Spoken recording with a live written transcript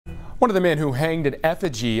One of the men who hanged an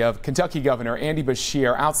effigy of Kentucky Governor Andy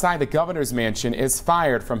Beshear outside the governor's mansion is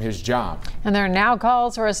fired from his job. And there are now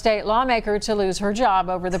calls for a state lawmaker to lose her job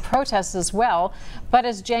over the protests as well. But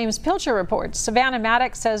as James Pilcher reports, Savannah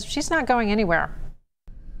Maddox says she's not going anywhere.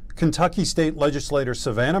 Kentucky State Legislator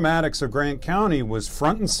Savannah Maddox of Grant County was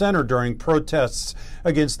front and center during protests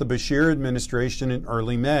against the Beshear administration in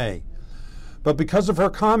early May. But because of her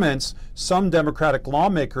comments, some Democratic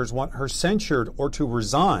lawmakers want her censured or to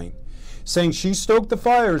resign, saying she stoked the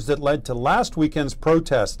fires that led to last weekend's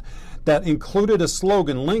protest that included a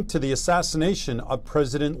slogan linked to the assassination of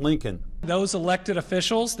President Lincoln. Those elected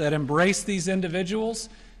officials that embraced these individuals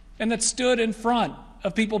and that stood in front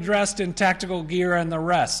of people dressed in tactical gear and the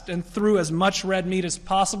rest and threw as much red meat as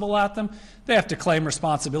possible at them, they have to claim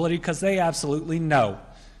responsibility because they absolutely know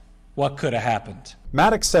what could have happened.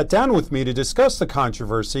 Maddox sat down with me to discuss the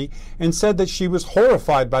controversy and said that she was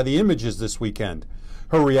horrified by the images this weekend.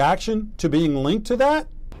 Her reaction to being linked to that?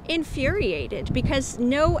 Infuriated, because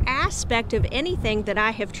no aspect of anything that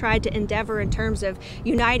I have tried to endeavor in terms of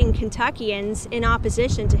uniting Kentuckians in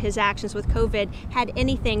opposition to his actions with COVID had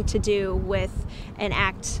anything to do with an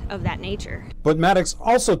act of that nature. But Maddox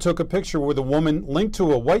also took a picture with a woman linked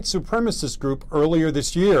to a white supremacist group earlier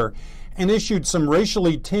this year and issued some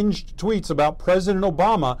racially tinged tweets about President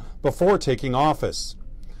Obama before taking office.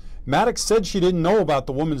 Maddox said she didn't know about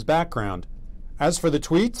the woman's background. As for the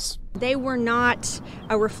tweets, they were not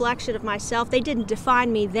a reflection of myself. They didn't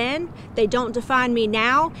define me then, they don't define me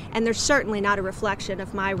now, and they're certainly not a reflection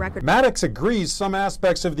of my record. Maddox agrees some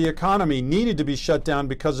aspects of the economy needed to be shut down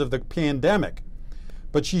because of the pandemic,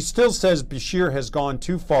 but she still says Beshear has gone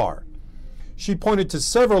too far. She pointed to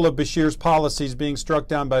several of Beshear's policies being struck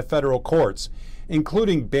down by federal courts,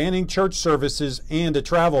 including banning church services and a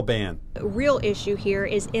travel ban. The real issue here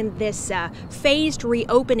is in this phased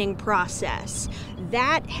reopening process.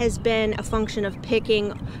 That has been a function of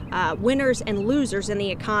picking winners and losers in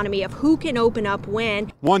the economy of who can open up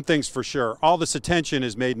when. One thing's for sure, all this attention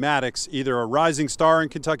has made Maddox either a rising star in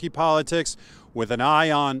Kentucky politics with an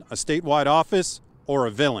eye on a statewide office or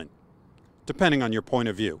a villain, depending on your point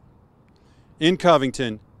of view. In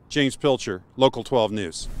Covington, James Pilcher, Local 12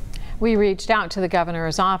 News. We reached out to the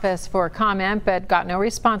governor's office for comment, but got no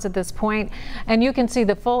response at this point. And you can see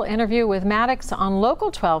the full interview with Maddox on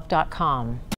local12.com.